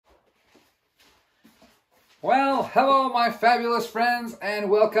Well, hello my fabulous friends and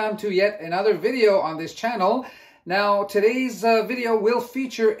welcome to yet another video on this channel. Now today's video will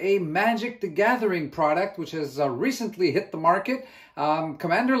feature a Magic the Gathering product which has recently hit the market,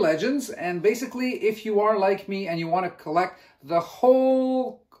 Commander Legends, and basically if you are like me and you want to collect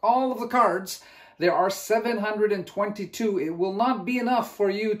all of the cards, there are 722. It will not be enough for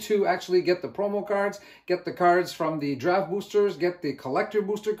you to actually get the promo cards, get the cards from the draft boosters, get the collector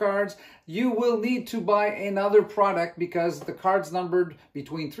booster cards. You will need to buy another product because the cards numbered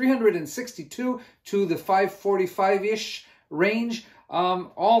between 362 to the 545-ish range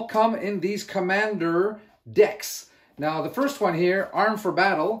all come in these Commander decks. Now the first one here, Armed for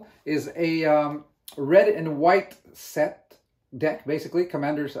Battle, is a red and white set deck, basically,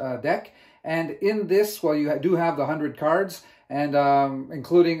 Commander's deck. And in this, well, you do have the 100 cards, and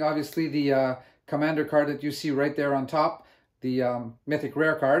including, obviously, the Commander card that you see right there on top, the Mythic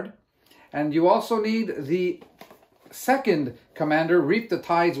Rare card. And you also need the second Commander, Reap the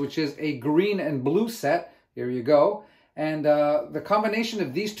Tides, which is a green and blue set. Here you go. And the combination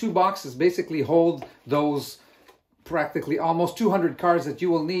of these two boxes basically hold those practically almost 200 cards that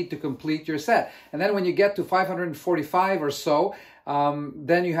you will need to complete your set. And then when you get to 545 or so,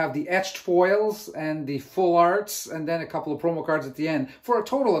 then you have the etched foils and the full arts, and then a couple of promo cards at the end for a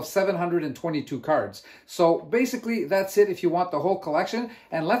total of 722 cards. So basically that's it if you want the whole collection.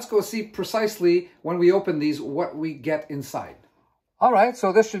 And let's go see precisely when we open these what we get inside. All right,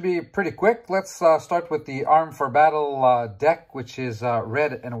 so this should be pretty quick. Let's start with the Armed for Battle deck, which is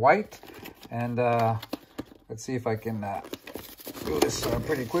red and white. And let's see if I can do this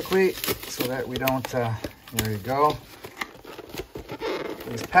pretty quickly so that we don't, there you go.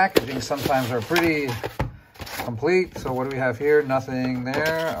 These packaging sometimes are pretty complete. So what do we have here? Nothing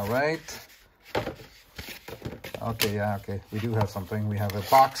there. All right. Okay, yeah, okay. We do have something. We have a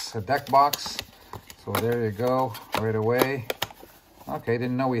box, a deck box. So there you go, right away. Okay,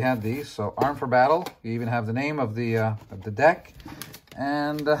 didn't know we had these. So Armed for Battle. You even have the name of the deck.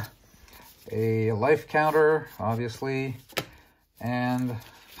 And a life counter, obviously. And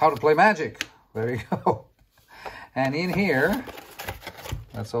how to play Magic. There you go. And in here,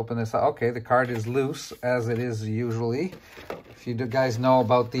 let's open this up. Okay, the card is loose, as it is usually. If you guys know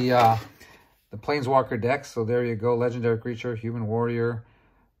about the Planeswalker deck, so there you go. Legendary Creature, Human Warrior,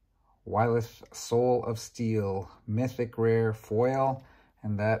 Wylith, Soul of Steel, Mythic Rare, Foil,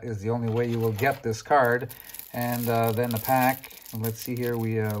 and that is the only way you will get this card. And then the pack, and let's see here,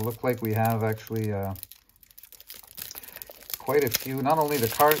 we look like we have actually quite a few, not only the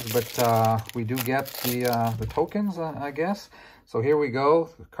cards, but we do get the tokens, I guess. So here we go,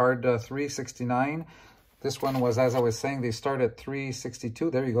 card 369. This one was, as I was saying, they start at 362.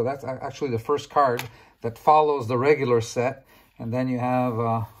 There you go. That's actually the first card that follows the regular set. And then you have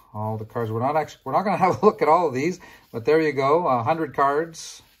all the cards. We're not going to have a look at all of these, but there you go. 100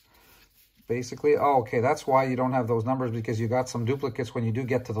 cards, basically. Oh, okay. That's why you don't have those numbers, because you got some duplicates when you do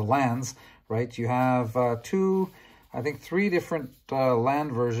get to the lands, right? You have three different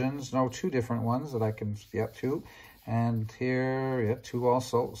land versions. No, two different ones that I can get to. And here, yeah, two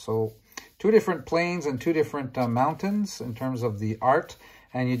also. So two different plains and two different mountains in terms of the art.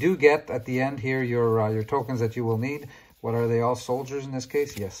 And you do get at the end here your tokens that you will need. What are they, all soldiers in this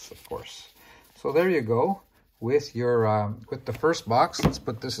case? Yes, of course. So there you go with your with the first box. Let's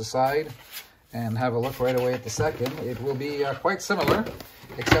put this aside and have a look right away at the second. It will be quite similar,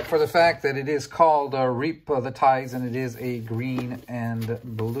 except for the fact that it is called Reap the Tides, and it is a green and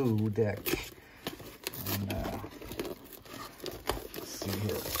blue deck. And see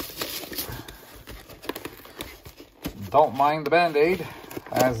here. Don't mind the Band-Aid,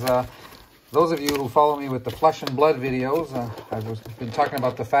 as those of you who follow me with the Flesh and Blood videos, I've been talking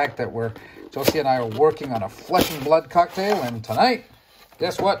about the fact that Josie and I are working on a Flesh and Blood cocktail, and tonight,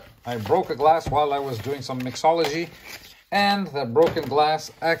 guess what? I broke a glass while I was doing some mixology, and that broken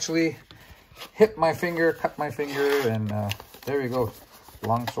glass actually hit my finger, cut my finger, and there you go.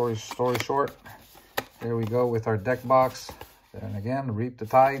 Long story short, there we go with our deck box. And again, Reap the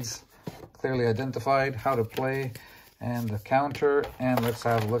Tides, clearly identified, how to play, and the counter. And let's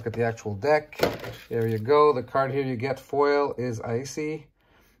have a look at the actual deck. There you go. The card here you get foil is Icy,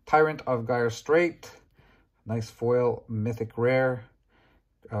 Tyrant of Gyre Strait, nice foil, Mythic Rare,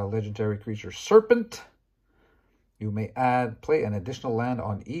 Legendary Creature Serpent. You may play an additional land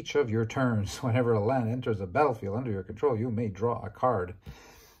on each of your turns. Whenever a land enters the battlefield under your control, you may draw a card.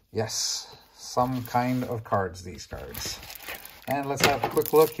 Yes, some kind of cards, these cards. And let's have a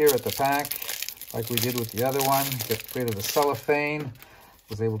quick look here at the pack, like we did with the other one. Get rid of the cellophane.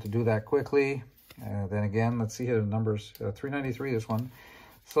 Was able to do that quickly. Then again, let's see here the numbers. 393, this one.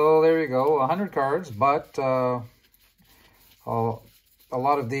 So there you go, 100 cards, but a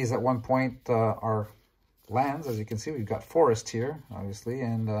lot of these at one point are lands. As you can see, we've got forest here, obviously,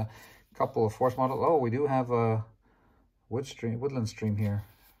 and a couple of forest models. Oh, we do have a woodland stream here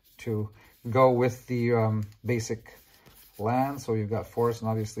to go with the basic land. So you've got forest, and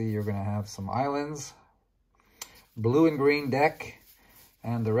obviously you're going to have some islands, blue and green deck,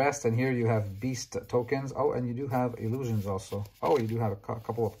 and the rest. And here you have beast tokens. Oh, and you do have illusions also. Oh, you do have a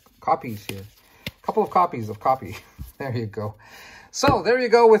couple of copies here. A couple of copies of copy. There you go. So there you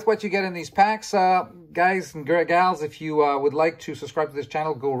go with what you get in these packs. Guys and gals, if you would like to subscribe to this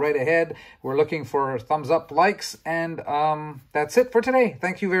channel, go right ahead. We're looking for thumbs up, likes, and that's it for today.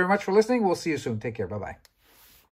 Thank you very much for listening. We'll see you soon. Take care. Bye-bye.